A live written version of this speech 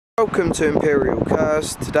Welcome to Imperial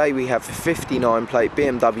Cars. Today we have a 59 plate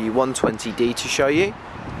BMW 120D to show you.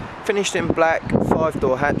 Finished in black,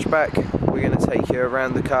 5-door hatchback. We're going to take you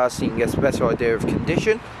around the car so you can get a better idea of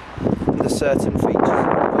condition and the certain features of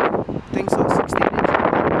the vehicle. Things like 16-inch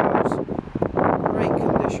wheels, great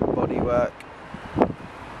condition bodywork,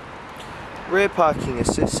 rear parking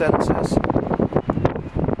assist sensors,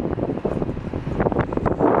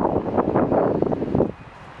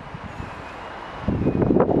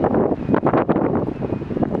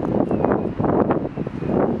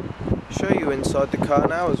 show you inside the car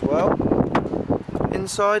now as well.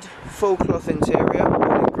 Inside, full cloth interior,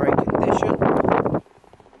 all in great condition.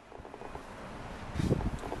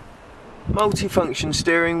 Multi-function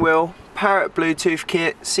steering wheel, Parrot Bluetooth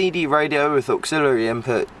kit, CD radio with auxiliary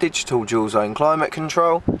input, digital dual zone climate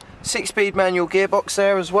control, 6-speed manual gearbox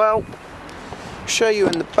there as well. Show you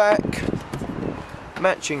in the back,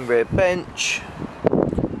 matching rear bench,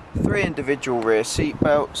 3 individual rear seat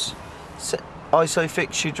belts,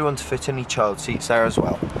 ISOFIX should you want to fit any child seats there as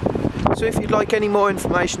well. So if you'd like any more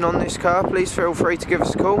information on this car, please feel free to give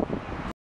us a call.